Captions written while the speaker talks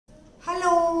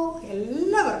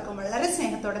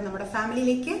സ്നേഹത്തോടെ നമ്മുടെ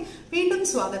ഫാമിലിയിലേക്ക് വീണ്ടും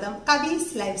സ്വാഗതം. കവീസ്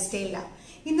ലൈഫ് സ്റ്റൈലിലാണ്.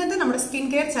 ഇന്നത്തെ നമ്മുടെ സ്കിൻ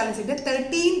കെയർ ചലഞ്ചിന്റെ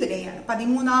 13th ഡേ ആണ്,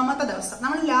 13ാമത്തെ ദിവസം.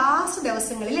 നമ്മൾ ലാസ്റ്റ്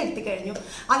ദിവസങ്ങളിൽ എത്തിക്കഴിഞ്ഞു.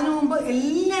 അതിനു മുമ്പ്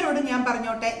എല്ലാവരോടും ഞാൻ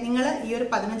പറഞ്ഞോട്ടെ, നിങ്ങൾ ഈ ഒരു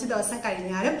 15 ദിവസം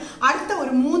കഴിഞ്ഞാലും അടുത്ത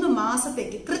ഒരു 3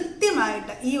 മാസത്തേക്ക്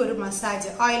കൃത്യമായിട്ട് ഈ ഒരു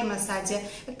മസാജ്, ഓയിൽ മസാജ്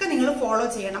ഒക്കെ നിങ്ങൾ ഫോളോ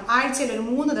ചെയ്യണം. ആഴ്ചയിൽ ഒരു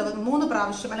 3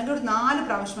 പ്രാവശ്യം അല്ലെങ്കിൽ ഒരു 4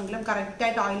 പ്രാവശ്യമെങ്കിലും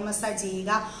കറക്റ്റായിട്ട് ഓയിൽ മസാജ്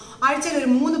ചെയ്യുക. ആഴ്ചയിൽ ഒരു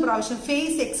 3 പ്രാവശ്യം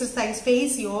ഫേസ് എക്സർസൈസ്,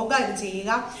 ഫേസ് യോഗ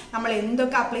ചെയ്യുക. നമ്മൾ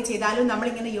എന്തൊക്കെ അപ്ലൈ ചെയ്താലും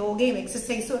നമ്മളിങ്ങനെ യോഗയും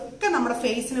എക്സർസൈസും ഒക്കെ നമ്മുടെ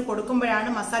ഫേസിന് കൊടുക്കുമ്പോഴാണ്,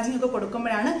 മസാജിങ് ഒക്കെ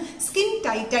കൊടുക്കുമ്പോഴാണ് സ്കിൻ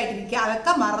ടൈറ്റ് ആയിട്ടിരിക്കുക.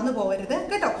 അതൊക്കെ മറന്നു പോകരുത്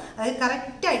കേട്ടോ. അത്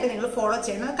കറക്റ്റായിട്ട് നിങ്ങൾ ഫോളോ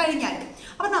ചെയ്യണം കഴിഞ്ഞാലും.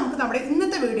 അപ്പൊ നമുക്ക് നമ്മുടെ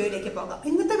ഇന്നത്തെ വീഡിയോയിലേക്ക് പോകാം.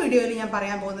 ഇന്നത്തെ വീഡിയോയിൽ ഞാൻ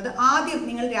പറയാൻ പോകുന്നത്, ആദ്യം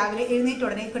നിങ്ങൾ രാവിലെ എഴുന്നേറ്റ്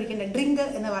ഉടനെ കുടിക്കേണ്ട ഡ്രിങ്ക്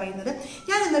എന്ന് പറയുന്നത്,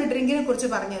 ഞാൻ ഇന്നൊരു ഡ്രിങ്കിനെ കുറിച്ച്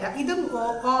പറഞ്ഞുതരാം. ഇതും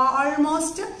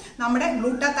ഓൾമോസ്റ്റ് നമ്മുടെ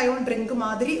ഗ്ലൂട്ടാതയോൺ ഡ്രിങ്ക്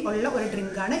മാതിരി ഉള്ള ഒരു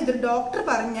ഡ്രിങ്കാണ്. ഇതൊരു ഡോക്ടർ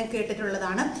പറഞ്ഞ് ഞാൻ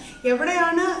കേട്ടിട്ടുള്ളതാണ്.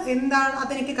 എവിടെയാണ് എന്താണ്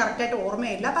അതെനിക്ക് കറക്റ്റായിട്ട്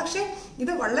ഓർമ്മയില്ല. പക്ഷെ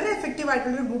ഇത് വളരെ എഫക്റ്റീവ്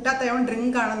ആയിട്ടുള്ളൊരു ഗ്ലൂട്ടാതയോൺ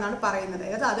ഡ്രിങ്ക് ആണെന്നാണ് പറയുന്നത്.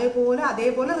 അതായത്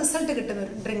അതേപോലെ റിസൾട്ട് കിട്ടുന്ന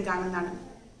ഒരു ഡ്രിങ്ക് ആണെന്നാണ്.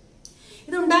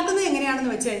 ഇത് ഉണ്ടാക്കുന്നത്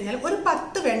എങ്ങനെയാണെന്ന് വെച്ച് കഴിഞ്ഞാൽ, ഒരു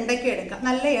 10 വെണ്ടയ്ക്ക എടുക്കുക.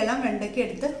 നല്ല ഇളം വെണ്ടയ്ക്ക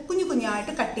എടുത്ത് കുഞ്ഞു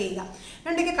കുഞ്ഞായിട്ട് കട്ട് ചെയ്യുക.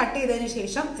 വെണ്ടയ്ക്ക കട്ട് ചെയ്തതിന്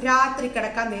ശേഷം രാത്രി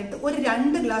കിടക്കാൻ നേരത്ത് ഒരു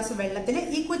 2 ഗ്ലാസ് വെള്ളത്തിൽ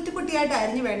ഈ കുറ്റിയായിട്ട്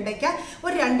അരിഞ്ഞ് വെണ്ടയ്ക്ക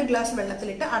ഒരു 2 ഗ്ലാസ്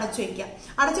വെള്ളത്തിലിട്ട് അടച്ചു വയ്ക്കുക.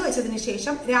 അടച്ചു വെച്ചതിന്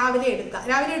ശേഷം രാവിലെ എടുക്കുക.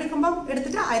 രാവിലെ എടുക്കുമ്പോൾ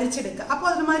എടുത്തിട്ട് അരിച്ചെടുക്കുക. അപ്പോൾ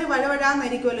അതുമാതിരി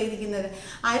വഴവഴാന്നായിരിക്കുമല്ലോ ഇരിക്കുന്നത്.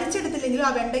 അരിച്ചെടുത്തില്ലെങ്കിലും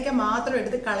ആ വെണ്ടയ്ക്ക മാത്രം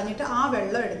എടുത്ത് കളഞ്ഞിട്ട് ആ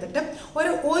വെള്ളം എടുത്തിട്ട്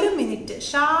ഒരു മിനിറ്റ്,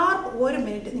 ഷാർപ്പ് 1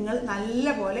 മിനിറ്റ് നിങ്ങൾ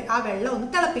നല്ലപോലെ ആ വെള്ളം ഒന്ന്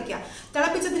തിളപ്പിക്കുക.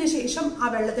 തിളപ്പിച്ചതിന് ശേഷം ആ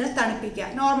വെള്ളത്തിന് തണുപ്പിക്കുക.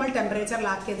 നോർമൽ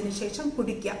ടെമ്പറേച്ചറിലാക്കിയതിനു ശേഷം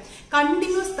കുടിക്കുക.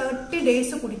 കണ്ടിന്യൂസ് 30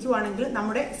 ഡേയ്സ് കുടിക്കുവാണെങ്കിൽ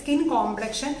നമ്മുടെ സ്കിൻ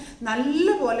കോംപ്ലക്ഷൻ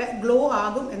നല്ലപോലെ ഗ്ലോ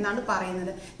ആകും എന്നാണ്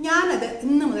പറയുന്നത്. ഞാനത്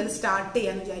ഇന്ന് മുതൽ സ്റ്റാർട്ട്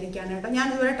ചെയ്യാൻ വിചാരിക്കുകയാണ് കേട്ടോ. ഞാൻ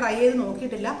ഇതുവരെ ട്രൈ ചെയ്ത്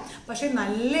നോക്കിയിട്ടില്ല, പക്ഷെ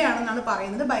നല്ലതാണെന്നാണ്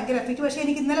പറയുന്നത്. ഭയങ്കര എഫക്റ്റ്. പക്ഷെ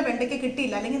എനിക്ക് ഇന്നലെ വെണ്ടയ്ക്ക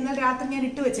കിട്ടിയില്ല, അല്ലെങ്കിൽ ഇന്നലെ രാത്രി ഞാൻ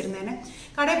ഇട്ട് വെച്ചിരുന്നേനെ.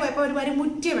 കടയിൽ പോയപ്പോൾ ഒരു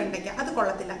മുറ്റിയ വെണ്ടയ്ക്ക, അത്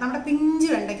കൊള്ളത്തില്ല. നമ്മുടെ പിഞ്ച്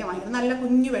വെണ്ടയ്ക്ക വാങ്ങിക്കണം, നല്ല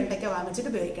കുഞ്ഞു വെണ്ടയ്ക്ക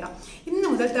വാങ്ങിച്ചിട്ട് ഉപയോഗിക്കണം. ഇന്ന്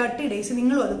മുതൽ 30 ഡേയ്സ്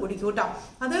നിങ്ങളും അത് കുടിക്കൂ കേട്ടോ.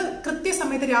 അത്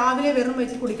കൃത്യസമയത്ത് രാവിലെ വെറും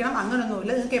വെച്ച് കുടിക്കണം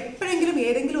അങ്ങനൊന്നുമില്ല. നിങ്ങൾക്ക് എപ്പോഴെങ്കിലും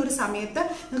ഏതെങ്കിലും ഒരു സമയത്ത്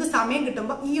നിങ്ങൾക്ക് സമയം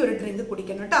കിട്ടുമ്പോൾ ഈ ഒരു ഡ്രിങ്ക്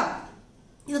കുടിക്കണം കേട്ടോ.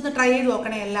 ഇതൊന്ന് ട്രൈ ചെയ്ത്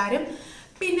നോക്കണേ എല്ലാവരും.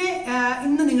 പിന്നെ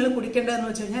ഇന്ന് നിങ്ങൾ കുടിക്കേണ്ടതെന്ന്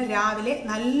വെച്ച് കഴിഞ്ഞാൽ, രാവിലെ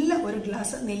നല്ല ഒരു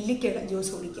ഗ്ലാസ് നെല്ലിക്കയുടെ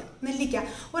ജ്യൂസ് കുടിക്കുക. നെല്ലിക്ക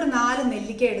ഒരു 4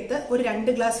 നെല്ലിക്ക എടുത്ത് ഒരു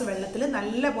 2 ഗ്ലാസ് വെള്ളത്തിൽ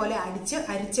നല്ലപോലെ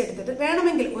അരിച്ചെടുത്തിട്ട്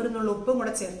വേണമെങ്കിൽ ഒരു നുള്ളു ഉപ്പും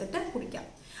കൂടെ ചേർത്തിട്ട് കുടിക്കാം.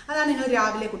 അതാണ് നിങ്ങൾ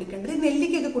രാവിലെ കുടിക്കേണ്ടത്. ഈ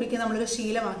നെല്ലിക്കൊക്കെ കുടിക്കാൻ നമ്മളൊരു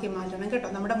ശീലമാക്കി മാറ്റണം കേട്ടോ.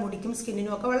 നമ്മുടെ മുടിക്കും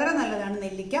സ്കിന്നിനും ഒക്കെ വളരെ നല്ലതാണ്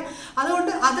നെല്ലിക്ക.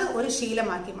 അതുകൊണ്ട് അത് ഒരു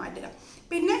ശീലമാക്കി മാറ്റുക.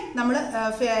 പിന്നെ നമ്മൾ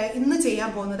ഇന്ന് ചെയ്യാൻ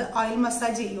പോകുന്നത് ഓയിൽ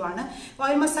മസാജ് ചെയ്യുവാണ്.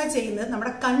 ഓയിൽ മസാജ് ചെയ്യുന്നത്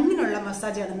നമ്മുടെ കണ്ണിനുള്ള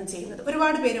മസാജാണ് ഇന്ന് ചെയ്യുന്നത്.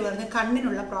 ഒരുപാട് പേര് പറഞ്ഞ്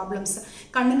കണ്ണിനുള്ള പ്രോബ്ലംസ്,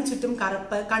 കണ്ണിന് ചുറ്റും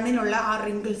കറുപ്പ്, കണ്ണിനുള്ള ആ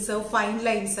റിങ്കിൾസ്, ഫൈൻ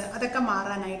ലൈൻസ് അതൊക്കെ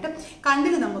മാറാനായിട്ട്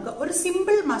കണ്ണിന് നമുക്ക് ഒരു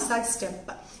സിമ്പിൾ മസാജ്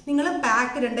സ്റ്റെപ്പ്, നിങ്ങൾ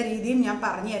പാക്ക് ഇടേണ്ട രീതിയും ഞാൻ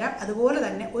പറഞ്ഞുതരാം. അതുപോലെ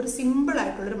തന്നെ ഒരു സിമ്പിൾ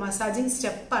ആയിട്ടുള്ളൊരു മസാജിങ്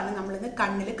സ്റ്റെപ്പാണ് നമ്മളിന്ന്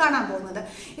കണ്ണിൽ കാണാൻ പോകുന്നത്.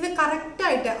 ഇത്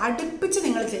കറക്റ്റായിട്ട് അടുപ്പിച്ച്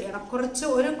നിങ്ങൾ ചെയ്യണം.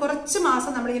 കുറച്ച്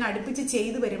മാസം നമ്മളിങ്ങനെ അടുപ്പിച്ച്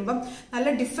ചെയ്ത് വരുമ്പം നല്ല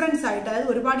ഡിഫറൻസ് ആയിട്ട്, അതായത്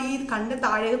ഒരുപാട് ഈ കണ്ണ്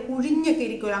താഴെ കുഴിഞ്ഞൊക്കെ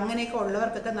ഇരിക്കുമല്ലോ, അങ്ങനെയൊക്കെ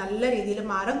ഉള്ളവർക്കൊക്കെ നല്ല രീതിയിൽ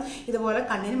മാറും. ഇതുപോലെ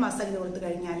കണ്ണിന് മസാജ് കൊടുത്തു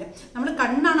കഴിഞ്ഞാൽ. നമ്മൾ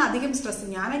കണ്ണാണ് അധികം സ്ട്രെസ്.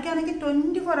 ഞാനൊക്കെ ആണെങ്കിൽ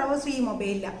 24 hours ഈ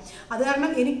മൊബൈലില്ല. അത്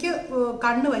കാരണം എനിക്ക്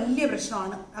കണ്ണ് വലിയ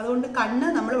പ്രശ്നമാണ്. അതുകൊണ്ട് കണ്ണ്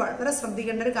നമ്മൾ വളരെ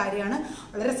ശ്രദ്ധിക്കേണ്ട ഒരു കാര്യമാണ്.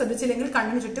 വളരെ ശ്രദ്ധിച്ചില്ലെങ്കിൽ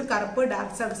കണ്ണിന് ചുറ്റും കറുപ്പ്,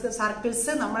 ഡാർക്ക്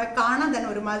സർക്കിൾസ് നമ്മളെ കാണാൻ തന്നെ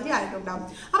ഒരുമാതിരി ആയിട്ടുണ്ടാകും.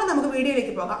 അപ്പൊ നമുക്ക്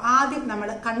വീഡിയോയിലേക്ക് പോകാം. ആദ്യം നമ്മൾ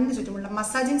കണ്ണിന് ചുറ്റുമുള്ള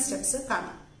മസാജിങ് സ്റ്റെപ്സ്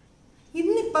കാണാം.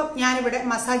 ഇന്നിപ്പം ഞാനിവിടെ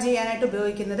മസാജ് ചെയ്യാനായിട്ട്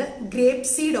ഉപയോഗിക്കുന്നത് ഗ്രേപ്പ്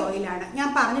സീഡ് ഓയിലാണ്. ഞാൻ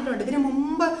പറഞ്ഞിട്ടുണ്ട് ഇതിന്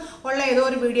മുമ്പ് ഉള്ള ഏതോ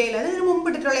ഒരു വീഡിയോയിൽ, അതിന് മുമ്പ്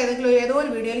ഇട്ടിട്ടുള്ള ഏതോ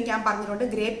ഒരു വീഡിയോയിൽ ഞാൻ പറഞ്ഞിട്ടുണ്ട്,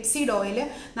 ഗ്രേപ്പ് സീഡ് ഓയിൽ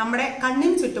നമ്മുടെ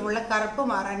കണ്ണിന് ചുറ്റുമുള്ള കറുപ്പ്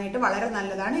മാറാനായിട്ട് വളരെ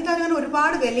നല്ലതാണ്. ഇതങ്ങനെ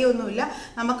ഒരുപാട് വിലയൊന്നുമില്ല,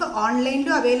 നമുക്ക്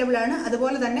ഓൺലൈനിലും അവൈലബിൾ ആണ്.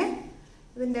 അതുപോലെ തന്നെ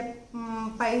ഇതിന്റെ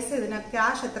പൈസ, ഇതിന്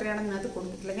ക്യാഷ് എത്രയാണെന്ന് അത്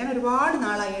കൊടുത്തിട്ടില്ല. ഞാൻ ഒരുപാട്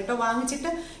നാളായി കേട്ടോ വാങ്ങിച്ചിട്ട്.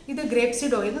 ഇത് ഗ്രേപ്പ്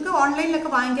സീഡ് ഓയിൽ നിങ്ങൾക്ക്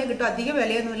ഓൺലൈനിലൊക്കെ വാങ്ങിക്കാൻ കിട്ടും. അധികം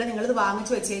വിലയൊന്നുമില്ല. നിങ്ങളിത്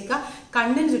വാങ്ങിച്ചു വെച്ചേക്കുക.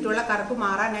 കണ്ണിന് ചുറ്റുമുള്ള കറുപ്പ്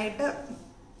മാറാനായിട്ട്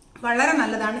വളരെ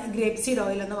നല്ലതാണ് ഗ്രേപ്പ് സീഡ്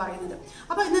ഓയിൽ എന്ന് പറയുന്നത്.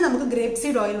 അപ്പൊ ഇന്ന് നമുക്ക് ഗ്രേപ്പ്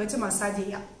സീഡ് ഓയിൽ വെച്ച് മസാജ്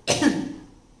ചെയ്യാം.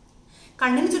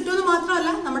 കണ്ണിന് ചുറ്റുമെന്ന് മാത്രമല്ല,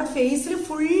 നമ്മുടെ ഫേസിൽ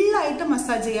ഫുള്ളായിട്ട്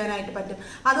മസാജ് ചെയ്യാനായിട്ട് പറ്റും.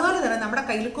 അതുപോലെ തന്നെ നമ്മുടെ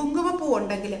കയ്യിൽ കുങ്കുമപ്പൂ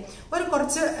ഉണ്ടെങ്കിൽ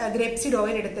കുറച്ച് ഗ്രേപ്പ് സീഡ്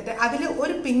ഓയിൽ എടുത്തിട്ട് അതിൽ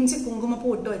ഒരു പിഞ്ച് കുങ്കുമപ്പൂ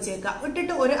ഇട്ട് വെച്ചേക്കുക.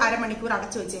 ഇട്ടിട്ട് ഒരു അരമണിക്കൂർ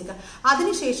അടച്ചു വെച്ചേക്കുക.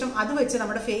 അതിനുശേഷം അത് വെച്ച്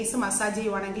നമ്മുടെ ഫേസ് മസാജ്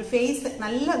ചെയ്യുവാണെങ്കിൽ ഫേസ്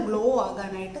നല്ല ഗ്ലോ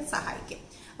ആകാനായിട്ട് സഹായിക്കും.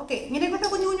 ഓക്കെ,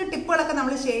 ഇങ്ങനെയൊക്കെ കുഞ്ഞു കുഞ്ഞു ടിപ്പുകളൊക്കെ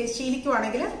നമ്മൾ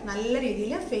ശീലിക്കുവാണെങ്കിൽ നല്ല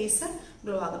രീതിയിൽ ഫേസ്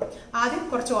ഗ്ലോ ആകും. ആദ്യം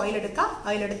കുറച്ച് ഓയിൽ എടുക്കുക.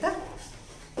 ഓയിലെടുത്ത്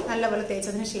നല്ലപോലെ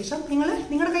തേച്ചതിന് ശേഷം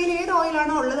നിങ്ങളുടെ കയ്യിൽ ഏത്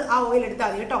ഓയിലാണോ ഉള്ളത് ആ ഓയിൽ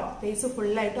എടുത്താൽ മതി കേട്ടോ. ഫേസ്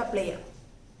ഫുള്ളായിട്ട് അപ്ലൈ ചെയ്യാം.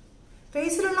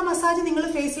 ഫേസിലുള്ള മസാജ് നിങ്ങൾ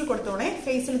ഫേസിൽ കൊടുത്തോണേ.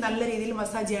 ഫേസിൽ നല്ല രീതിയിൽ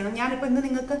മസാജ് ചെയ്യണം. ഞാനിപ്പോൾ ഇന്ന്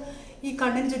നിങ്ങൾക്ക് ഈ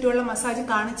കണ്ണിന് ചുറ്റുമുള്ള മസാജ്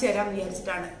കാണിച്ചു തരാമെന്ന്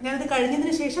വിചാരിച്ചിട്ടാണ്. ഞാനത്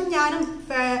കഴിഞ്ഞതിന് ശേഷം ഞാനും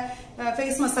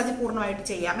ഫേസ് മസാജ് പൂർണ്ണമായിട്ട്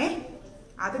ചെയ്യാമേ.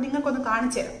 അത് നിങ്ങൾക്കൊന്ന്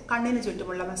കാണിച്ചു തരാം, കണ്ണിന്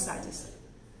ചുറ്റുമുള്ള മസാജസ്.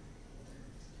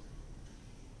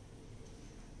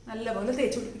 നല്ലപോലെ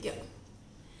തേച്ച് പിടിപ്പിക്കുക.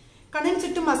 കണ്ണിന്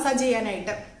ചുറ്റും മസാജ്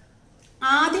ചെയ്യാനായിട്ട്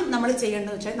ആദ്യം നമ്മൾ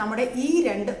ചെയ്യേണ്ടതെന്ന് വെച്ചാൽ നമ്മുടെ ഈ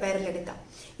 2 വിരലെടുക്കാം.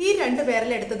 ഈ 2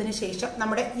 വിരലെടുത്തതിന് ശേഷം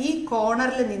നമ്മുടെ ഈ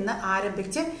കോർണറിൽ നിന്ന്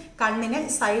ആരംഭിച്ച് കണ്ണിനെ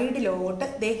സൈഡിലോട്ട്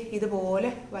ദേ ഇതുപോലെ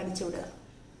വലിച്ചു വിടുക.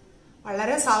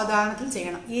 വളരെ സാവധാനത്തിൽ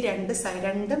ചെയ്യണം. ഈ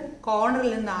 2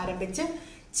 കോർണറിൽ നിന്ന് ആരംഭിച്ച്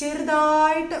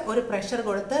ചെറുതായിട്ട് ഒരു പ്രഷർ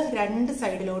കൊടുത്ത് 2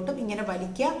 സൈഡിലോട്ടും ഇങ്ങനെ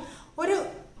വലിക്കുക. ഒരു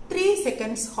 3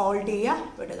 സെക്കൻഡ്സ് ഹോൾഡ് ചെയ്യുക,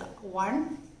 വിടുക. 1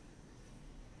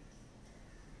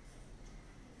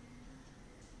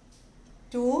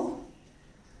 2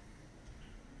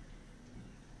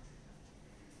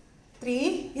 3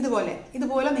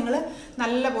 ഇതുപോലെ നിങ്ങൾ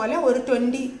നല്ലപോലെ ഒരു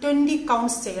 20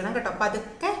 കൗണ്ട്സ് ചെയ്യണം കേട്ടോ.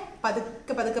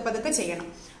 പതുക്കെ ചെയ്യണം.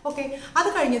 ഓക്കെ. അത്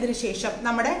കഴിഞ്ഞതിന് ശേഷം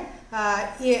നമ്മുടെ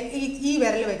ഈ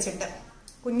വിരൽ വെച്ചിട്ട്,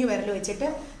 കുഞ്ഞു വിരൽ വെച്ചിട്ട്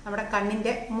നമ്മുടെ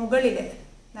കണ്ണിന്റെ മുകളിൽ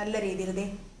നല്ല രീതിയിൽ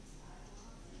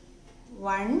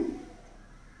 1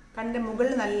 കണ്ണിന്റെ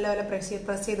മുകളിൽ നല്ലപോലെ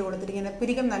പ്രസ് ചെയ്ത് കൊടുത്തിട്ട് ഇങ്ങനെ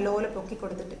പിരികം നല്ലപോലെ പൊക്കി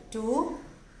കൊടുത്തിട്ട് 2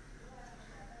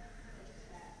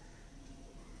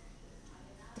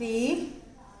 3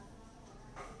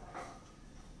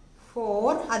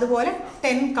 4 അതുപോലെ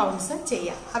 10 കൗണ്ട്സ്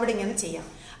ചെയ്യാം. അവിടെ ഇങ്ങനെ ചെയ്യാം.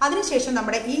 അതിനുശേഷം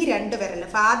നമ്മുടെ ഈ 2 വിരൽ,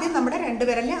 ആദ്യം നമ്മുടെ 2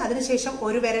 വിരല്, അതിനുശേഷം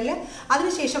ഒരു വിരല്,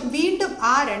 അതിനുശേഷം വീണ്ടും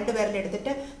ആ 2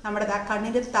 വിരലെടുത്തിട്ട് നമ്മുടെ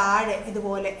കണ്ണിന്റെ താഴെ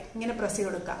ഇതുപോലെ ഇങ്ങനെ പ്രസ് ചെയ്ത്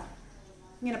കൊടുക്കുക.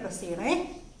 ഇങ്ങനെ പ്രസ് ചെയ്യണേ.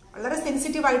 വളരെ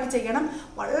സെൻസിറ്റീവ് ആയിട്ട് ചെയ്യണം.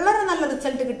 വളരെ നല്ല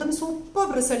റിസൾട്ട് കിട്ടും. സൂപ്പർ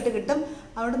റിസൾട്ട് കിട്ടും.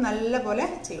 അതുകൊണ്ട് നല്ല പോലെ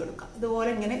ചെയ്ത് കൊടുക്കുക. ഇതുപോലെ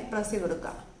ഇങ്ങനെ പ്രസ് ചെയ്ത്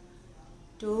കൊടുക്കുക.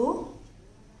 2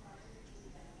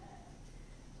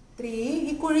 3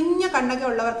 ഈ കുഴിഞ്ഞ കണ്ണൊക്കെ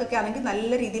ഉള്ളവർക്കൊക്കെ ആണെങ്കിൽ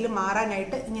നല്ല രീതിയിൽ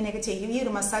മാറാനായിട്ട് ഇങ്ങനെയൊക്കെ ചെയ്യും. ഈ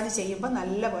ഒരു മസാജ് ചെയ്യുമ്പോൾ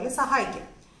നല്ലപോലെ സഹായിക്കും.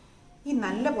 ഈ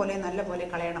നല്ല പോലെ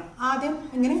കളയണം. ആദ്യം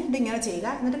ഇങ്ങനെ ചെയ്യുക.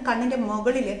 എന്നിട്ട് കണ്ണിന്റെ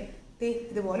മുകളിൽ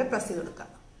ഇതുപോലെ പ്രസ് ചെയ്ത് കൊടുക്കുക.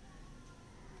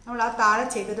 നമ്മൾ ആ താഴെ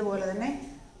ചെയ്തതുപോലെ തന്നെ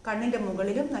കണ്ണിന്റെ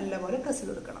മുകളിലും നല്ലപോലെ പ്രസ്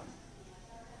ചെയ്ത് കൊടുക്കണം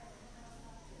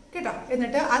കേട്ടോ.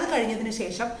 എന്നിട്ട് അത് കഴിഞ്ഞതിന്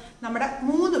ശേഷം നമ്മുടെ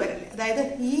 3 വിരൽ, അതായത്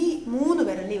ഈ 3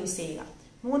 വിരൽ യൂസ് ചെയ്യുക.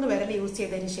 3 വിരൽ യൂസ്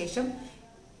ചെയ്തതിന് ശേഷം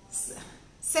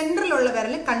സെൻട്രലുള്ള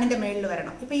വിരൽ കണ്ണിന്റെ മേളിൽ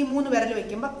വരണം. ഇപ്പൊ ഈ 3 വിരൽ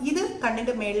വെക്കുമ്പോൾ ഇത്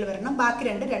കണ്ണിന്റെ മേളിൽ വരണം. ബാക്കി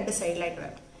 2 സൈഡിലായിട്ട്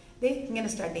വരണം. ഇങ്ങനെ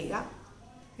സ്റ്റാർട്ട് ചെയ്യുക.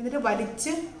 എന്നിട്ട്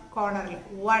വലിച്ച് കോർണറിൽ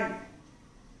 1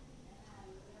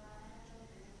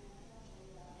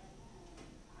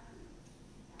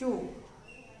 2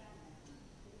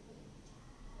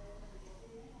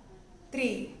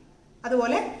 3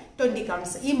 അതുപോലെ 20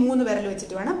 കൗണ്ട്സ്. ഈ 3 വിരൽ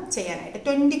വെച്ചിട്ട് വേണം ചെയ്യാനായിട്ട്.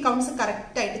 20 കൗണ്ട്സ്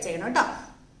കറക്റ്റ് ആയിട്ട് ചെയ്യണം കേട്ടോ.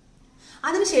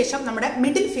 അതിനുശേഷം നമ്മുടെ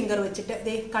മിഡിൽ ഫിംഗർ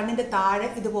വെച്ചിട്ട് കണ്ണിന്റെ താഴെ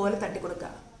ഇതുപോലെ തട്ടിക്കൊടുക്കുക.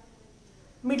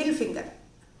 മിഡിൽ ഫിംഗർ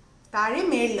താഴെ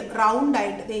മേളിൽ റൗണ്ട്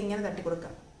ആയിട്ട് ഇങ്ങനെ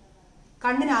തട്ടിക്കൊടുക്കുക.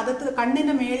 കണ്ണിനകത്ത്,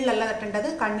 കണ്ണിന്റെ മേളിലല്ല തട്ടേണ്ടത്.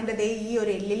 കണ്ണിന്റെ ഈ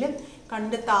ഒരു എല്ലിലും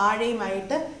കണ്ണിന്റെ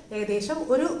താഴെയുമായിട്ട് ഏകദേശം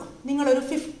നിങ്ങളൊരു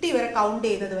 50 വരെ കൗണ്ട്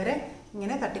ചെയ്യുന്നത് വരെ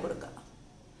ഇങ്ങനെ തട്ടിക്കൊടുക്കുക.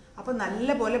 അപ്പോൾ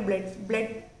നല്ലപോലെ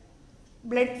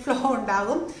ബ്ലഡ് ഫ്ലോ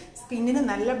ഉണ്ടാകും. സ്കിന്നിന്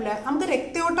നല്ല നമുക്ക്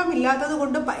രക്തയോട്ടം ഇല്ലാത്തത്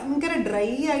കൊണ്ട് ഭയങ്കര ഡ്രൈ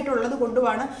ആയിട്ടുള്ളത്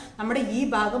കൊണ്ടുമാണ് നമ്മുടെ ഈ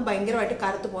ഭാഗം ഭയങ്കരമായിട്ട്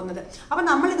കറുത്തു പോകുന്നത്. അപ്പം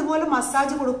നമ്മൾ ഇതുപോലെ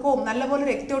മസാജ് കൊടുക്കുകയും നല്ലപോലെ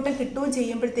രക്തയോട്ടം കിട്ടുകയും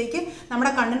ചെയ്യുമ്പോഴത്തേക്ക്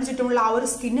നമ്മുടെ കണ്ണിന് ചുറ്റുമുള്ള ആ ഒരു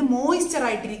സ്കിന്ന് മോയ്സ്ചർ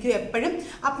ആയിട്ടിരിക്കും എപ്പോഴും.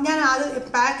 അപ്പം ഞാൻ അത്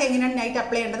പാക്ക് എങ്ങനെയാണ് നൈറ്റ്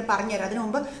അപ്ലൈ ചെയ്യേണ്ടത് പറഞ്ഞുതരാം. അതിനു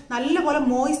മുമ്പ് നല്ലപോലെ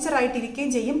മോയ്സ്ചർ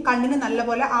ആയിട്ടിരിക്കുകയും ചെയ്യും. കണ്ണിന്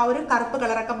നല്ലപോലെ ആ ഒരു കറുപ്പ്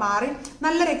കളറൊക്കെ മാറി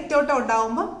നല്ല രക്തയോട്ടം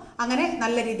ഉണ്ടാകുമ്പോൾ അങ്ങനെ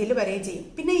നല്ല രീതിയിൽ വരികയും ചെയ്യും.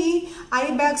 പിന്നെ ഈ ഐ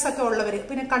ബാഗ്സ് ഒക്കെ ഉള്ളവർ,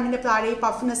 പിന്നെ കണ്ണിന്റെ താഴെ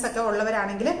പഫ്നെസ് ഒക്കെ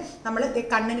ഉള്ളവരാണെങ്കിൽ നമ്മൾ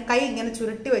കണ്ണിന് കൈ ഇങ്ങനെ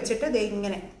ചുരുട്ടി വെച്ചിട്ട്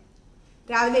ഇങ്ങനെ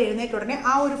രാവിലെ എഴുന്നേറ്റ് ഉടനെ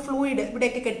ആ ഒരു ഫ്ലൂയിഡ്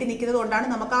ഇവിടെയൊക്കെ കെട്ടി നിൽക്കുന്നത് കൊണ്ടാണ്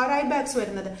നമുക്ക് ആ ഒരു ഐ ബാഗ്സ്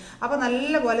വരുന്നത്. അപ്പൊ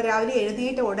നല്ലപോലെ രാവിലെ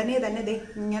എഴുന്നേറ്റ ഉടനെ തന്നെ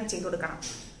ഇങ്ങനെ ചെയ്ത് കൊടുക്കണം.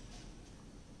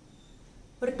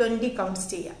 ഒരു 20 കൗണ്ട്സ്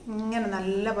ചെയ്യുക. ഇങ്ങനെ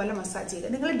നല്ലപോലെ മസാജ്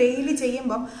ചെയ്യുക. നിങ്ങൾ ഡെയിലി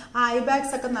ചെയ്യുമ്പം ആ ഐ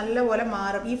ബാഗ്സ് ഒക്കെ നല്ലപോലെ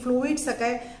മാറും. ഈ ഫ്ലൂയിഡ്സ്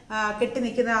ഒക്കെ കെട്ടി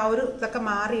നിൽക്കുന്ന ആ ഒരു ഇതൊക്കെ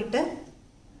മാറിയിട്ട്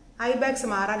ഐ ബാഗ്സ്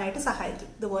മാറാനായിട്ട് സഹായിക്കും.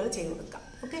 ഇതുപോലെ ചെയ്ത് കൊടുക്കാം.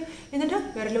 ഓക്കെ. എന്നിട്ട്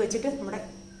വിരൽ വെച്ചിട്ട് നമ്മുടെ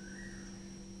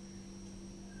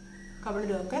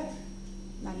കവിളിലുമൊക്കെ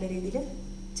നല്ല രീതിയിൽ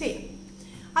ചെയ്യാം.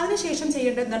 അതിനുശേഷം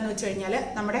ചെയ്യേണ്ടത് എന്താണെന്ന് വെച്ച് കഴിഞ്ഞാൽ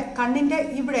നമ്മുടെ കണ്ണിന്റെ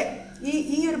ഇവിടെ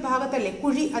ഈ ഒരു ഭാഗത്തല്ലേ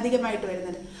കുഴി അധികമായിട്ട്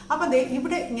വരുന്നത്. അപ്പൊ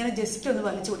ഇവിടെ ഇങ്ങനെ ജസ്റ്റ് ഒന്ന്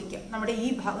വലിച്ചു പിടിക്കുക. നമ്മുടെ ഈ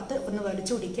ഭാഗത്ത് ഒന്ന്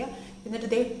വലിച്ചു പിടിക്കുക.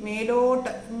 എന്നിട്ട് മേലോട്ട്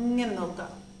ഇങ്ങനെ നോക്കുക.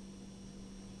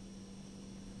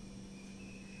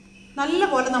 നല്ല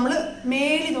പോലെ നമ്മൾ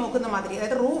മേളി നോക്കുന്ന മാതിരി,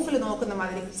 അതായത് റൂഫിൽ നോക്കുന്ന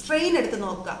മാതിരി സ്ട്രെയിൻ എടുത്ത്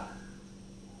നോക്കുക.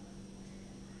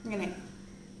 ഇങ്ങനെ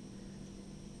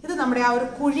ഇത് നമ്മുടെ ആ ഒരു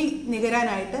കുഴി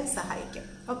നികരാനായിട്ട് സഹായിക്കും.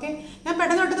 ഓക്കെ. ഞാൻ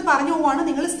പെട്ടെന്ന് തൊട്ടത് പറഞ്ഞു പോവാണ്.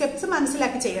 നിങ്ങൾ സ്റ്റെപ്സ്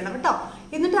മനസ്സിലാക്കി ചെയ്യണം കേട്ടോ.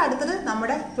 എന്നിട്ട് അടുത്തത്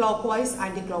നമ്മുടെ clock vice,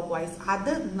 anti clock vice.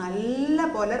 അത് നല്ല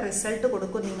പോലെ റിസൾട്ട്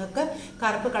കൊടുക്കും നിങ്ങൾക്ക്.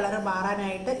 കറുപ്പ് കളർ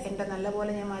മാറാനായിട്ട്. എൻ്റെ നല്ല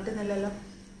പോലെ ഞാൻ മാറ്റുന്നില്ലല്ലോ.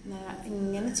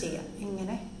 ഇങ്ങനെ ചെയ്യാം.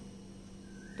 ഇങ്ങനെ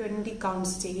 20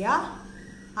 കൗണ്ട്സ് ചെയ്യുക.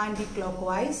 Anti clock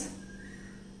vice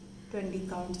 20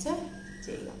 counts.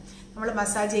 ചെയ്യുക. നമ്മൾ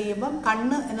മസാജ് ചെയ്യുമ്പം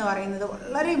കണ്ണ് എന്ന് പറയുന്നത്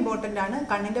വളരെ ഇമ്പോർട്ടൻ്റ് ആണ്.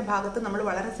 കണ്ണിൻ്റെ ഭാഗത്ത് നമ്മൾ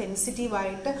വളരെ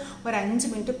സെൻസിറ്റീവായിട്ട് ഒരു 5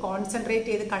 മിനിറ്റ് കോൺസെൻട്രേറ്റ്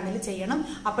ചെയ്ത് കണ്ണിൽ ചെയ്യണം.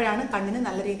 അപ്പോഴാണ് കണ്ണിന്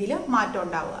നല്ല രീതിയിൽ മാറ്റം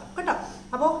ഉണ്ടാവുക കേട്ടോ.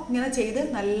 അപ്പോൾ ഇങ്ങനെ ചെയ്ത്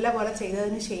നല്ലപോലെ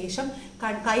ചെയ്തതിന് ശേഷം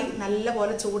കൈ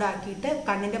നല്ലപോലെ ചൂടാക്കിയിട്ട്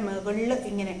കണ്ണിൻ്റെ മുകളിൽ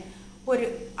ഇങ്ങനെ ഒരു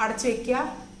അടച്ചു വയ്ക്കുക,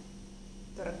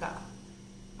 തുറക്കുക,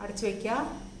 അടച്ചു വയ്ക്കുക,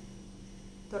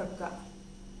 തുറക്കുക,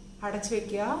 അടച്ചു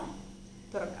വയ്ക്കുക,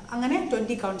 തുറക്കുക. അങ്ങനെ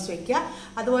 20 കൗണ്ട്സ് വെക്കുക.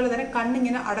 അതുപോലെ തന്നെ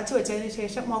കണ്ണിങ്ങനെ അടച്ചു വെച്ചതിന്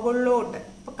ശേഷം മുകളിലോട്ട്,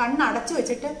 അപ്പോൾ കണ്ണ് അടച്ചു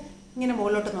വെച്ചിട്ട് ഇങ്ങനെ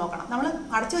മുകളിലോട്ട് നോക്കണം. നമ്മൾ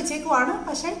അടച്ചു വെച്ചേക്കുവാണ്,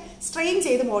 പക്ഷേ സ്ട്രെയിൻ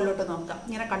ചെയ്ത് മുകളിലോട്ട് നോക്കുക.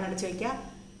 ഇങ്ങനെ കണ്ണടച്ച് വയ്ക്കുക,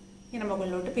 ഇങ്ങനെ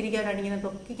മുകളിലോട്ട് പിരിക്കാനായിട്ട് ഇങ്ങനെ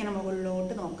പൊക്കി ഇങ്ങനെ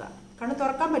മുകളിലോട്ട് നോക്കുക. കണ്ണ്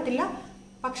തുറക്കാൻ പറ്റില്ല,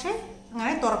 പക്ഷേ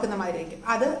അങ്ങനെ തുറക്കുന്ന മാതിരിയിരിക്കും.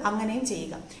 അത് അങ്ങനെയും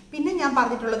ചെയ്യുക. പിന്നെ ഞാൻ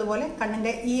പറഞ്ഞിട്ടുള്ളതുപോലെ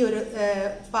കണ്ണിൻ്റെ ഈ ഒരു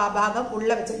ഭാഗം ഉള്ള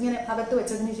വെച്ച് ഇങ്ങനെ അകത്ത്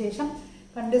വെച്ചതിന് ശേഷം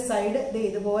കണ്ണിൻ്റെ സൈഡ്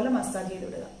ഇതുപോലെ മസാജ് ചെയ്ത്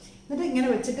വിടുക. എന്നിട്ട് ഇങ്ങനെ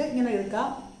വെച്ചിട്ട് ഇങ്ങനെ എടുക്കുക.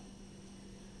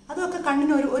 അതൊക്കെ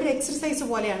കണ്ണിന് ഒരു എക്സർസൈസ്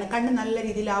പോലെയാണ്. കണ്ണ് നല്ല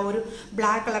രീതിയിൽ ആ ഒരു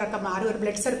ബ്ലാക്ക് കളറൊക്കെ മാറി ഒരു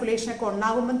ബ്ലഡ് സർക്കുലേഷനൊക്കെ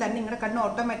ഉണ്ടാകുമ്പം തന്നെ നിങ്ങളുടെ കണ്ണ്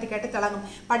ഓട്ടോമാറ്റിക്കായിട്ട് തിളങ്ങും.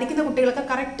 പഠിക്കുന്ന കുട്ടികളൊക്കെ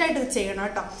കറക്റ്റായിട്ട് ഇത് ചെയ്യണം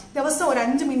കേട്ടോ. ദിവസം ഒരു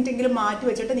 5 മിനിറ്റെങ്കിലും മാറ്റി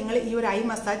വെച്ചിട്ട് നിങ്ങൾ ഈ ഒരു ഐ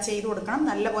മസാജ് ചെയ്ത് കൊടുക്കണം.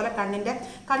 നല്ലപോലെ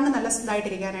കണ്ണ് നല്ല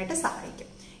ഇതായിട്ടിരിക്കാനായിട്ട് സഹായിക്കും.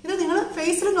 ഇത് നിങ്ങൾ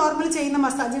ഫേസിൽ നോർമൽ ചെയ്യുന്ന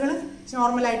മസാജുകൾ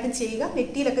നോർമലായിട്ടും ചെയ്യുക,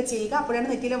 നെറ്റിയിലൊക്കെ ചെയ്യുക. അപ്പോഴാണ്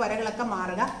നെറ്റിയിലെ വരകളൊക്കെ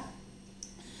മാറുക.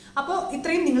 അപ്പോൾ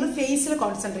ഇത്രയും നിങ്ങൾ ഫേസിൽ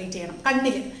കോൺസെൻട്രേറ്റ് ചെയ്യണം,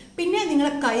 കണ്ണിൽ. പിന്നെ നിങ്ങൾ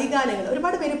കൈകാലുകൾ,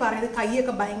 ഒരുപാട് പേര് പറയുന്നത്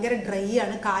കൈയൊക്കെ ഭയങ്കര ഡ്രൈ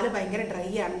ആണ്, കാല് ഭയങ്കര ഡ്രൈ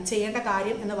ആണ്. ചെയ്യേണ്ട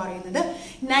കാര്യം എന്ന് പറയുന്നത്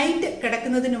നൈറ്റ്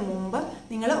കിടക്കുന്നതിന് മുമ്പ്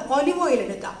നിങ്ങൾ ഒലിവ് ഓയിൽ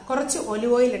എടുക്കുക. കുറച്ച്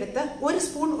ഒലിവ് ഓയിൽ എടുത്ത് 1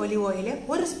 സ്പൂൺ ഒലിവ് ഓയിൽ,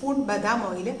 1 സ്പൂൺ ബദാം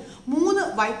ഓയിൽ, 3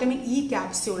 വൈറ്റമിൻ ഇ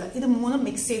ക്യാപ്സ്യൂൾ, ഇത് 3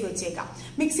 മിക്സ് ചെയ്ത് വെച്ചേക്കാം.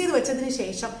 മിക്സ് ചെയ്ത് വെച്ചതിന്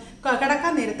ശേഷം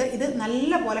കിടക്കാൻ നേരത്ത് ഇത്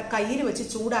നല്ലപോലെ കയ്യിൽ വെച്ച്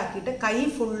ചൂടാക്കിയിട്ട് കൈ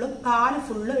ഫുള്ളും കാല്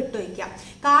ഫുള്ളും ഇട്ട് വയ്ക്കുക.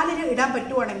 കാലിൽ ഇടാൻ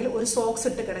പറ്റുവാണെങ്കിൽ ഒരു സോക്സ്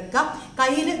ഇട്ട് കിടക്കുക.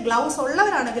 കയ്യിൽ ഗ്ലൗസ്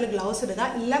ഉള്ളവരാണെങ്കിൽ ഗ്ലൗസ് ഇടുക,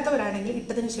 ഇല്ലാത്തവരാണെങ്കിൽ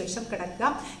ഇട്ടതിന് ശേഷം കിടക്കുക.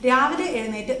 രാവിലെ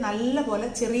എഴുന്നേറ്റ് നല്ലപോലെ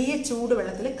ചെറിയ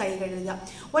ചൂടുവെള്ളത്തിൽ കൈ കഴുകുക.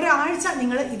 ഒരാഴ്ച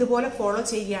നിങ്ങൾ ഇതുപോലെ ഫോളോ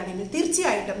ചെയ്യുകയാണെങ്കിൽ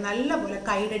തീർച്ചയായിട്ടും നല്ലപോലെ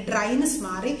കൈയുടെ ഡ്രൈനെസ്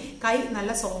മാറി കൈ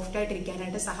നല്ല സോഫ്റ്റ്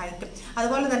ആയിട്ടിരിക്കാനായിട്ട് സഹായിക്കും.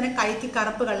 അതുപോലെ തന്നെ കൈക്ക്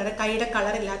കറുപ്പ് കളർ, കൈയുടെ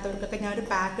കളർ ഇല്ലാത്തവർക്കൊക്കെ ഞാൻ ഒരു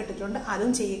പാക്ക് ഇട്ടിട്ടുണ്ട്,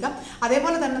 അതും ചെയ്യുക.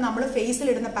 അതേപോലെ തന്നെ നമ്മൾ ഫേസിൽ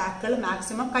ഇടുന്ന പാക്കുകൾ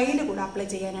മാക്സിമം കയ്യിൽ കൂടെ അപ്ലൈ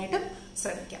ചെയ്യാനായിട്ട്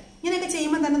ശ്രമിക്കാം. ഇങ്ങനെയൊക്കെ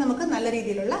ചെയ്യുമ്പോൾ തന്നെ നമുക്ക് നല്ല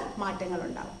രീതിയിലുള്ള മാറ്റങ്ങൾ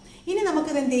ഉണ്ടാവും. ഇനി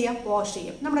നമുക്കിത് എന്ത് ചെയ്യാം, വാഷ്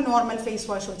ചെയ്യും. നമ്മുടെ നോർമൽ ഫേസ്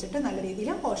വാഷ് വെച്ചിട്ട് നല്ല രീതിയിൽ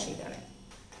വാഷ് ചെയ്ത് കളയാം.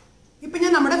 ഇപ്പം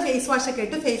ഞാൻ നമ്മുടെ ഫേസ് വാഷ് ഒക്കെ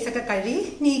ഇട്ട് ഫേസൊക്കെ കഴുകി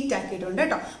നീറ്റ് ആക്കിയിട്ടുണ്ട്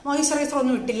കേട്ടോ. മോയ്സ്ചറൈസർ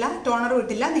ഒന്നും ഇട്ടില്ല, ടോണറും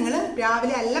ഇട്ടില്ല. നിങ്ങൾ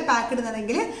രാവിലെ അല്ല പാക്ക്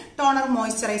ഇടുന്നതെങ്കിൽ ടോണറും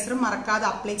മോയ്സ്ചറൈസറും മറക്കാതെ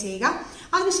അപ്ലൈ ചെയ്യുക.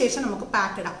 അതിനുശേഷം നമുക്ക്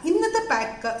പാക്ക് ഇടാം. ഇന്നത്തെ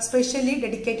pack specially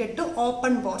dedicated to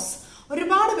open pores.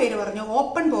 ഒരുപാട് പേര് പറഞ്ഞു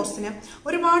ഓപ്പൺ പോർസിന്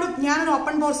ഞാനൊരു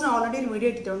ഓപ്പൺ പോർസിന് ഓൾറെഡി ഒരു വീഡിയോ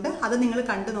ഇട്ടിട്ടുണ്ട്, അത് നിങ്ങൾ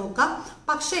കണ്ടു നോക്കാം.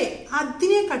 പക്ഷേ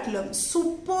അതിനെക്കാട്ടിലും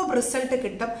സൂപ്പർബ് റിസൾട്ട്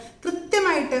കിട്ടും.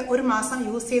 കൃത്യമായിട്ട് ഒരു മാസം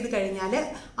യൂസ് ചെയ്ത് കഴിഞ്ഞാൽ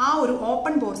ആ ഒരു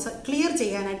ഓപ്പൺ പോർസ് ക്ലിയർ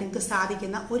ചെയ്യാനായിട്ട് നിങ്ങൾക്ക്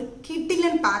സാധിക്കുന്ന ഒരു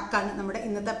കിഡിലൻ പാക്കാണ് നമ്മുടെ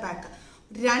ഇന്നത്തെ പാക്ക്.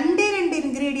 2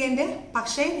 ഇൻഗ്രീഡിയൻറ്റ്,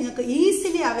 പക്ഷേ നിങ്ങൾക്ക്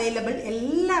ഈസിലി അവൈലബിൾ,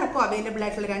 എല്ലാവർക്കും അവൈലബിൾ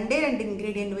ആയിട്ടുള്ള 2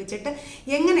 ഇൻഗ്രീഡിയൻറ്റ് വെച്ചിട്ട്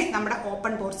എങ്ങനെ നമ്മുടെ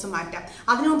ഓപ്പൺ പോർസ് മാറ്റാം.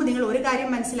 അതിനു മുമ്പ് നിങ്ങൾ ഒരു കാര്യം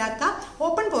മനസ്സിലാക്കുക,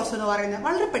 ഓപ്പൺ പോർസ് എന്ന് പറയുന്നത്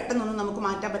വളരെ പെട്ടെന്നൊന്നും നമുക്ക്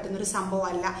മാറ്റാൻ പറ്റുന്ന ഒരു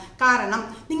സംഭവമല്ല. കാരണം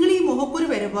നിങ്ങൾ ഈ മുഖക്കുരു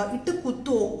വരുമ്പോൾ ഇട്ട്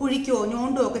കുത്തുവോ കുഴിക്കോ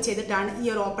ഞോണ്ടുവോ ഒക്കെ ചെയ്തിട്ടാണ് ഈ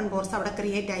ഒരു ഓപ്പൺ പോർസ് അവിടെ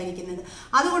ക്രിയേറ്റ് ആയിരിക്കുന്നത്.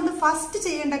 അതുകൊണ്ട് ഫസ്റ്റ്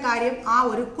ചെയ്യേണ്ട കാര്യം ആ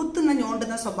ഒരു കുത്തുന്ന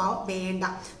ഞോണ്ടുന്ന സ്വഭാവം വേണ്ട.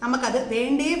 നമുക്കത്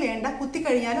വേണ്ട.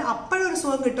 കുത്തിക്കഴിഞ്ഞാൽ അപ്പോഴൊരു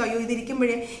സുഖം കിട്ടും, അയ്യോ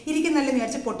ഇതിരിക്കുമ്പോഴേ ഇരിക്കുന്നല്ലേ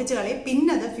വിചാരിച്ച് പൊട്ടിച്ച് കളയും.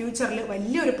 പിന്നെ അത് ഫ്യൂച്ചറിൽ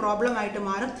വലിയൊരു പ്രോബ്ലം ആയിട്ട്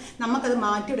മാറും. നമുക്കത്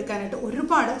മാറ്റിയെടുക്കാനായിട്ട്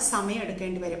ഒരുപാട് സമയം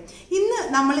എടുക്കേണ്ടി വരും. ഇന്ന്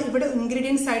നമ്മൾ ഇവിടെ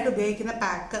ഇൻഗ്രീഡിയൻസ് ആയിട്ട് ഉപയോഗിക്കുന്ന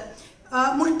പാക്ക്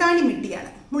മുൾട്ടാണി മിട്ടിയാണ്.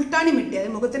 മുൾട്ടാണി മിട്ടി, അത്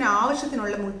മുഖത്തിന്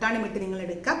ആവശ്യത്തിനുള്ള മുൾട്ടാണി മിട്ടി നിങ്ങൾ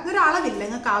എടുക്കുക. ഒരളവില്ല,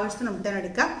 നിങ്ങൾക്ക് ആവശ്യത്തിന് മുൾട്ടാൻ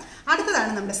എടുക്കുക.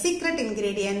 അടുത്തതാണ് നമ്മുടെ സീക്രട്ട്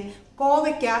ഇൻഗ്രീഡിയൻറ്റ്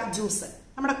കോവയ്ക്ക ജ്യൂസ്.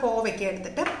 നമ്മുടെ കോവയ്ക്ക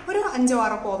എടുത്തിട്ട് ഒരു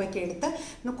 5-6 കോവയ്ക്ക എടുത്ത്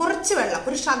കുറച്ച് വെള്ളം,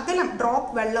 ഒരു ശകലം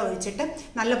ഡ്രോപ്പ് വെള്ളം ഒഴിച്ചിട്ട്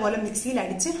നല്ലപോലെ മിക്സിയിൽ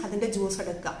അടിച്ച് അതിൻ്റെ ജ്യൂസ്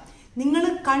എടുക്കുക. നിങ്ങൾ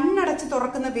കണ്ണടച്ച്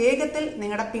തുറക്കുന്ന വേഗത്തിൽ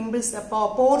നിങ്ങളുടെ പിമ്പിൾസ്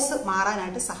പോർസ്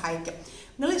മാറാനായിട്ട് സഹായിക്കും.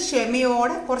 നിങ്ങൾ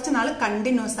ക്ഷമയോടെ കുറച്ച് നാൾ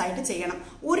കണ്ടിന്യൂസ് ആയിട്ട് ചെയ്യണം.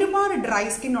 ഒരുപാട് ഡ്രൈ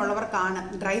സ്കിൻ ഉള്ളവർക്ക്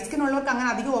അങ്ങനെ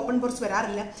അധികം ഓപ്പൺ പോർസ്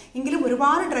വരാറില്ല, എങ്കിലും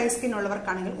ഒരുപാട് ഡ്രൈ സ്കിൻ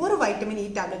ഉള്ളവർക്കാണെങ്കിൽ ഒരു വൈറ്റമിൻ ഇ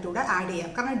ടാബ്ലറ്റ് കൂടെ ആഡ് ചെയ്യാം,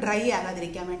 കാരണം ഡ്രൈ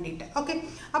ആകാതിരിക്കാൻ വേണ്ടിയിട്ട്. ഓക്കെ,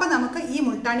 അപ്പം നമുക്ക് ഈ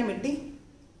മുൾട്ടാണി മിട്ടി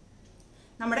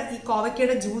നമ്മുടെ ഈ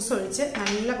കോവയ്ക്കയുടെ ജ്യൂസ് ഒഴിച്ച്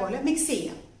നല്ലപോലെ മിക്സ്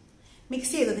ചെയ്യാം.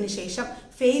 മിക്സ് ചെയ്തതിന് ശേഷം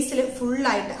ഫേസിൽ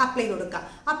ഫുള്ളായിട്ട് അപ്ലൈ ചെയ്ത് കൊടുക്കുക.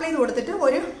 അപ്ലൈ ചെയ്ത് കൊടുത്തിട്ട്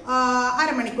ഒരു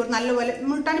അരമണിക്കൂർ നല്ലപോലെ,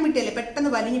 മുൾട്ടാണി മിട്ടിയല്ലേ പെട്ടെന്ന്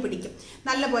വലിഞ്ഞു പിടിക്കും,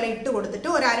 നല്ലപോലെ ഇട്ട് കൊടുത്തിട്ട്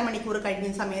ഒരു അരമണിക്കൂർ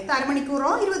കഴിയുന്ന സമയത്ത്, അരമണിക്കൂറോ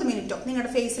 20 മിനിറ്റോ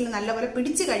നിങ്ങളുടെ ഫേസിൽ നല്ലപോലെ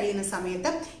പിടിച്ച് കഴിയുന്ന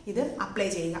സമയത്ത് ഇത് അപ്ലൈ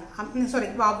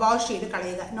ചെയ്യുക. വാഷ് ചെയ്ത്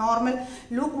കളയുക. നോർമൽ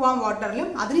ലൂക്ക് വാം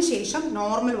വാട്ടറിലും അതിനുശേഷം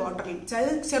നോർമൽ വാട്ടറിലും,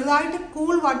 ചെറുതായിട്ട്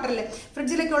കൂൾ വാട്ടറിൽ,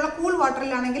 ഫ്രിഡ്ജിലൊക്കെയുള്ള കൂൾ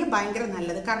വാട്ടറിലാണെങ്കിൽ ഭയങ്കര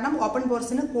നല്ലത്. കാരണം ഓപ്പൺ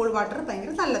പോർസിന് കൂൾ വാട്ടർ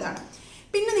ഭയങ്കര നല്ലതാണ്.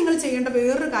 പിന്നെ നിങ്ങൾ ചെയ്യേണ്ട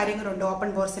വേറൊരു കാര്യങ്ങളുണ്ട് ഓപ്പൺ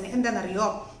പോർസിന്. എന്താണെന്നറിയോ,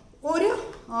 ഒരു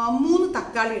 3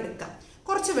 തക്കാളി എടുക്കുക.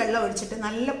 കുറച്ച് വെള്ളം ഒഴിച്ചിട്ട്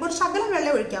ഒരു ശകലം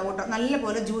വെള്ളം ഒഴിക്കാം കേട്ടോ,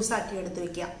 നല്ലപോലെ ജ്യൂസാക്കി എടുത്ത്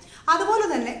വെക്കുക. അതുപോലെ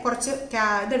തന്നെ കുറച്ച്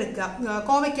ഇതെടുക്കുക,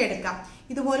 കോവയ്ക്ക എടുക്കാം,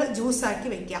 ഇതുപോലെ ജ്യൂസാക്കി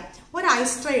വെക്കാം. ഒരു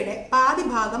ഐസ് ട്രേയുടെ പാതി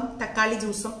ഭാഗം തക്കാളി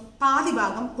ജ്യൂസും പാതി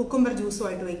ഭാഗം കുക്കുംബർ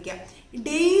ജ്യൂസുമായിട്ട് വെക്കുക.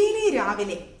 ഡെയിലി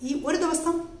രാവിലെ ഈ ഒരു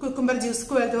ദിവസം കുക്കുംബർ ജ്യൂസ്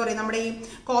പറയും നമ്മുടെ ഈ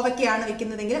കോവയ്ക്കയാണ്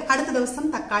വെക്കുന്നതെങ്കിൽ അടുത്ത ദിവസം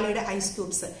തക്കാളിയുടെ ഐസ്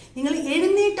ക്യൂബ്സ്. നിങ്ങൾ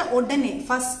എഴുന്നേറ്റ ഉടനെ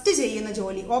ഫസ്റ്റ് ചെയ്യുന്ന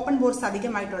ജോലി, ഓപ്പൺ പോർസ്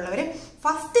അധികമായിട്ടുള്ളവരെ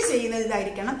ഫസ്റ്റ് ചെയ്യുന്നത്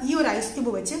ഇതായിരിക്കണം. ഈ ഒരു ഐസ്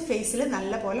ക്യൂബ് വെച്ച് ഫേസിൽ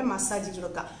നല്ലപോലെ മസാജ് ചെയ്ത്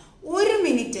കൊടുക്കുക. 1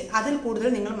 മിനിറ്റ്, അതിൽ കൂടുതൽ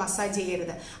നിങ്ങൾ മസാജ്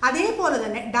ചെയ്യരുത്. അതേപോലെ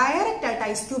തന്നെ ഡയറക്റ്റ് ആയിട്ട്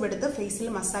ഐസ് ക്യൂബ് എടുത്ത് ഫേസിൽ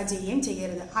മസാജ് ചെയ്യുകയും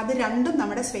ചെയ്യരുത്. അത് രണ്ടും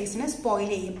നമ്മുടെ ഫേസിനെ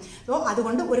സ്പോയിൽ ചെയ്യും. സോ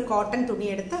അതുകൊണ്ട് ഒരു കോട്ടൺ തുണി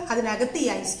എടുത്ത് അതിനകത്ത് ഈ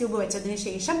ഐസ് ക്യൂബ് വെച്ചതിന്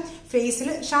ശേഷം ഫേസിൽ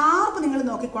ഷാർപ്പ് നിങ്ങൾ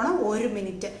നോക്കിക്കോണം 1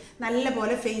 മിനിറ്റ്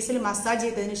നല്ലപോലെ ഫേസിൽ മസാജ്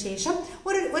ചെയ്തതിന് ശേഷം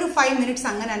ഒരു 5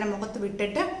 മിനിറ്റ്സ് അങ്ങനെ തന്നെ മുഖത്ത്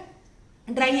വിട്ടിട്ട്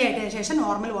ഡ്രൈ ആയിട്ടതിന് ശേഷം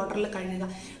നോർമൽ വാട്ടറിൽ കഴുകുക.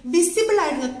 വിസിബിൾ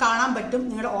ആയിട്ട് നിങ്ങൾക്ക് കാണാൻ പറ്റും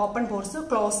നിങ്ങളുടെ ഓപ്പൺ പോർസ്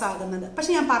ക്ലോസ് ആകുന്നത്.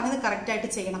 പക്ഷെ ഞാൻ പറഞ്ഞത് കറക്റ്റ് ആയിട്ട്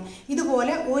ചെയ്യണം.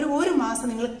 ഇതുപോലെ ഒരു മാസം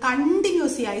നിങ്ങൾ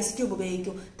കണ്ടിന്യൂസ് ഈ ഐസ് ക്യൂബ്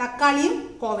ഉപയോഗിക്കൂ. തക്കാളിയും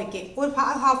കോവയ്ക്കയും ഒരു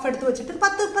ഹാഫ് എടുത്ത് വെച്ചിട്ട്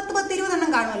 10-20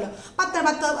 എണ്ണം കാണുമല്ലോ,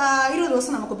 10-20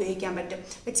 ദിവസം നമുക്ക് ഉപയോഗിക്കാൻ പറ്റും.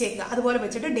 വെച്ചേക്കുക. അതുപോലെ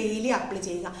വെച്ചിട്ട് ഡെയിലി അപ്ലൈ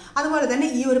ചെയ്യുക. അതുപോലെ തന്നെ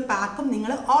ഈ ഒരു പാക്കും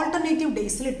നിങ്ങൾ ഓൾട്ടർനേറ്റീവ്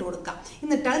ഡേയ്സിൽ ഇട്ട് കൊടുക്കുക.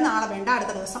 ഇന്നിട്ടാൽ നാളെ വേണ്ട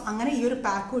അടുത്ത ദിവസം, അങ്ങനെ ഈ ഒരു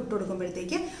പാക്കും ഇട്ട്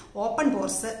കൊടുക്കുമ്പോഴത്തേക്ക് ഓപ്പൺ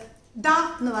പോർസ്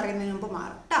എന്ന് പറയുന്നതിന് മുമ്പ്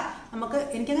മാറും കേട്ടോ.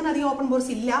 എനിക്കങ്ങനെ അധികം ഓപ്പൺ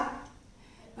പോർസ് ഇല്ല.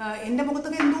 എൻ്റെ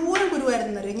മുഖത്തൊക്കെ എന്തോരം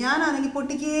കുരുവായിരുന്നു അറിയാം. ഞാനാണെങ്കിൽ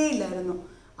പൊട്ടിക്കേ ഇല്ലായിരുന്നു.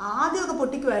 ആദ്യമൊക്കെ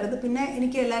പൊട്ടിക്കുമായിരുന്നു. പിന്നെ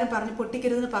എനിക്ക് എല്ലാവരും പറഞ്ഞു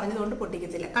പൊട്ടിക്കരുതെന്ന് പറഞ്ഞതുകൊണ്ട്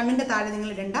പൊട്ടിക്കത്തില്ല. കണ്ണിന്റെ താഴെ നിങ്ങൾ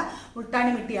ഇടണ്ട,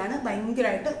 മുട്ടാണി മിട്ടിയാണ്,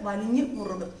 ഭയങ്കരമായിട്ട് വലിഞ്ഞു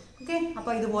മുറുകും. ഓക്കെ,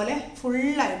 അപ്പോൾ ഇതുപോലെ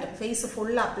ഫുള്ളായിട്ട് ഫേസ്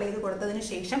ഫുൾ അപ്ലൈ ചെയ്ത് കൊടുത്തതിന്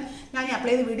ശേഷം, ഞാൻ ഈ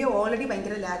അപ്ലൈ ചെയ്ത വീഡിയോ ഓൾറെഡി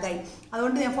ഭയങ്കര ലാഗായി,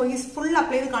 അതുകൊണ്ട് ഞാൻ ഫേസ് ഫുൾ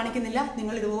അപ്ലൈ ചെയ്ത് കാണിക്കുന്നില്ല.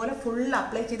 നിങ്ങൾ ഇതുപോലെ ഫുൾ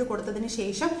അപ്ലൈ ചെയ്ത് കൊടുത്തതിന്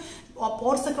ശേഷം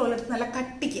പോർസ് ഒക്കെ ഉള്ളിടത്ത് നല്ല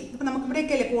കട്ടിക്ക്, ഇപ്പം നമുക്ക്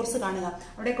ഇവിടെയൊക്കെ അല്ലേ പോർസ് കാണുക,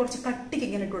 അവിടെ കുറച്ച് കട്ടിക്ക്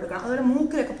ഇങ്ങനെ ഇട്ട് കൊടുക്കണം. അതുപോലെ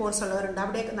മൂക്കിലൊക്കെ പോർസ് ഉള്ളവരുണ്ട്,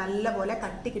 അവിടെയൊക്കെ നല്ലപോലെ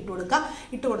കട്ടിക്ക് ഇട്ട് കൊടുക്കുക.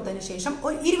 ഇട്ട് കൊടുത്തതിന് ശേഷം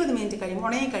ഒരു 20 മിനിറ്റ് കഴിയുമ്പോൾ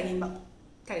ഉണങ്ങി കഴിയുമ്പോൾ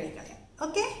കഴുകിക്കളയാം.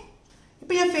 ഓക്കെ,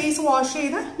 ഇപ്പം ഞാൻ ഫേസ് വാഷ്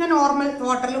ചെയ്ത് ഞാൻ നോർമൽ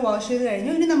വാട്ടറിൽ വാഷ് ചെയ്ത്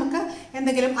കഴിഞ്ഞു. ഇനി നമുക്ക്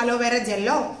എന്തെങ്കിലും അലോവേര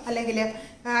ജെല്ലോ അല്ലെങ്കിൽ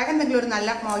എന്തെങ്കിലും ഒരു നല്ല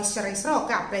മോയ്സ്ചറൈസറോ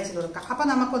ഒക്കെ അപ്ലൈ ചെയ്ത് കൊടുക്കാം. അപ്പം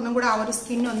നമുക്കൊന്നും കൂടെ ആ ഒരു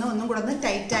സ്കിൻ ഒന്നും കൂടെ ഒന്ന്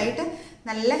ടൈറ്റായിട്ട്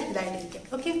നല്ല ഇതായിട്ടിരിക്കും.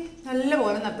 ഓക്കെ,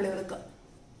 നല്ലപോലെ ഒന്ന് അപ്ലൈ കൊടുക്കുക.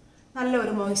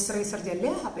 നല്ലൊരു മോയ്സ്ചറൈസർ ജെല്ല്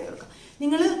അപ്ലൈ കൊടുക്കുക.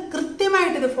 നിങ്ങൾ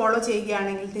കൃത്യമായിട്ട് ഇത് ഫോളോ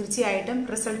ചെയ്യുകയാണെങ്കിൽ തീർച്ചയായിട്ടും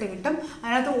റിസൾട്ട് കിട്ടും.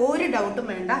 അതിനകത്ത് ഒരു ഡൗട്ടും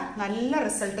വേണ്ട, നല്ല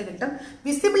റിസൾട്ട് കിട്ടും.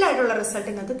 വിസിബിൾ ആയിട്ടുള്ള റിസൾട്ട്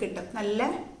നിങ്ങൾക്ക് കിട്ടും. നല്ല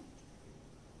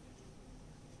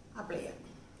അപ്ലൈ ചെയ്യാം,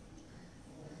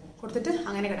 കൊടുത്തിട്ട്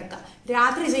അങ്ങനെ കിടക്കുക.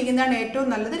 രാത്രി ചെയ്യുന്നതാണ് ഏറ്റവും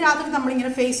നല്ലത്. രാത്രി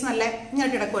നമ്മളിങ്ങനെ ഫേസ് നല്ല ഇങ്ങനെ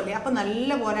കിടക്കുമല്ലേ, അപ്പം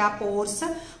നല്ലപോലെ ആ പോർസ്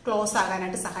ക്ലോസ്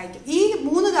ആകാനായിട്ട് സഹായിക്കും. ഈ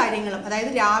 3 കാര്യങ്ങളും,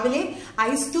 അതായത് രാവിലെ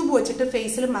ഐസ് ട്യൂബ് വെച്ചിട്ട്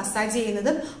ഫേസിൽ മസാജ്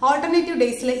ചെയ്യുന്നതും ഓൾട്ടർനേറ്റീവ്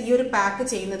ഡേയ്സിൽ ഈ ഒരു പാക്ക്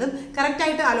ചെയ്യുന്നതും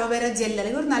കറക്റ്റായിട്ട് അലോവേര ജെൽ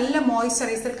അല്ലെങ്കിൽ ഒരു നല്ല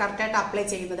മോയ്സ്ചറൈസർ കറക്റ്റായിട്ട് അപ്ലൈ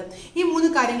ചെയ്യുന്നതും, ഈ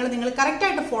 3 കാര്യങ്ങൾ നിങ്ങൾ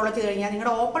കറക്റ്റായിട്ട് ഫോളോ ചെയ്ത് കഴിഞ്ഞാൽ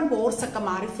നിങ്ങളുടെ ഓപ്പൺ പോർസ് ഒക്കെ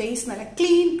മാറി ഫേസ് നല്ല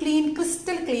ക്ലീൻ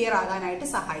ക്രിസ്റ്റൽ ക്ലിയർ ആകാനായിട്ട്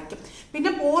സഹായിക്കും.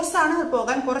 പിന്നെ പോർസ് ആണ്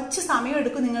പോകാൻ കുറച്ച് സമയം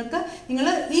എടുക്കും നിങ്ങൾക്ക്. നിങ്ങൾ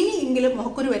ഇനിയെങ്കിലും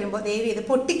മുഖക്കുരു വരുമ്പോൾ ദയവ് ചെയ്ത്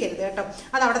പൊട്ടിക്കരുത് കേട്ടോ.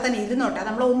 അത് അവിടെ തന്നെ ഇരുന്നോട്ടെ,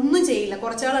 നമ്മളൊന്നും ചെയ്യില്ല.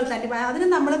 കുറച്ചാൾ തന്നെ അതിന്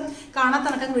നമ്മൾ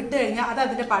കാണാത്തണക്കം വിട്ട് കഴിഞ്ഞാൽ അത്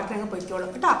അതിന്റെ പാട്ടിലങ്ങ് പൊയ്ക്കോളും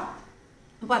കേട്ടോ.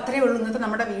 അപ്പോൾ അത്രയേ ഉള്ളൂ ഇന്നത്തെ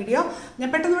നമ്മുടെ വീഡിയോ. ഞാൻ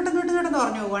പെട്ടെന്ന്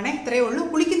പറഞ്ഞു പോവുകയാണേ. ഇത്രയേ ഉള്ളൂ.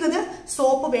 കുളിക്കുന്നത്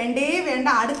സോപ്പ് വേണ്ട.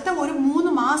 അടുത്ത ഒരു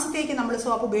 3 മാസത്തേക്ക് നമ്മൾ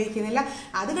സോപ്പ് ഉപയോഗിക്കുന്നില്ല.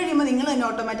 അത് കഴിയുമ്പോൾ നിങ്ങൾ തന്നെ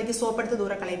ഓട്ടോമാറ്റിക് സോപ്പ് എടുത്ത്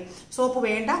ദൂരെ കളയും. സോപ്പ്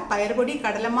വേണ്ട. പയറുപൊടി,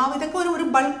 കടലമാവ്, ഇതൊക്കെ ഒരു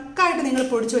ബൾക്കായിട്ട് നിങ്ങൾ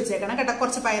പൊടിച്ചു വെച്ചേക്കണം കേട്ടോ.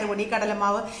 കുറച്ച് പയറുപൊടി,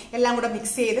 കടലമാവ് എല്ലാം കൂടെ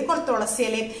മിക്സ് ചെയ്ത് കുറച്ച്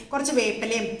തുളസിയിലയും കുറച്ച്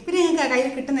വേപ്പിലയും പിന്നെ നിങ്ങൾക്ക്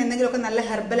കയ്യിൽ കിട്ടുന്ന എന്തെങ്കിലുമൊക്കെ നല്ല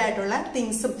ഹെർബലായിട്ടുള്ള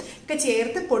തിങ്സും ഒക്കെ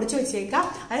ചേർത്ത് പൊടിച്ചു വെച്ചേക്കാം.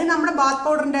 അതിന് നമ്മുടെ ബാത്ത്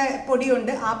പൗഡറിന്റെ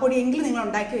പൊടിയുണ്ട്, ആ പൊടിയെങ്കിലും നിങ്ങൾ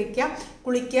ഉണ്ടാക്കി വെക്കുക.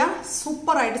 കുളിക്കുക,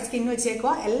 സൂപ്പറായിട്ട് സ്കിൻ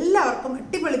വെച്ചേക്കുക. എല്ലാവർക്കും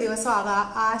അടിപൊളി ദിവസം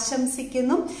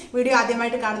ആശംസിക്കുന്നു. വീഡിയോ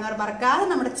ആദ്യമായിട്ട് കാണുന്നവർ മറക്കാതെ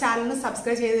നമ്മുടെ ചാനലിന്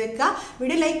സബ്സ്ക്രൈബ് ചെയ്ത് വെക്കുക.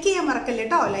 വീഡിയോ ലൈക്ക് ചെയ്യാൻ മറക്കല്ലേ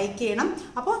കേട്ടോ, ലൈക്ക് ചെയ്യണം.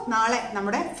 അപ്പോൾ നാളെ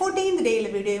നമ്മുടെ 14th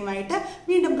ഡേയിലെ വീഡിയോയുമായിട്ട്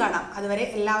വീണ്ടും കാണാം. അതുവരെ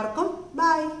എല്ലാവർക്കും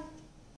ബൈ.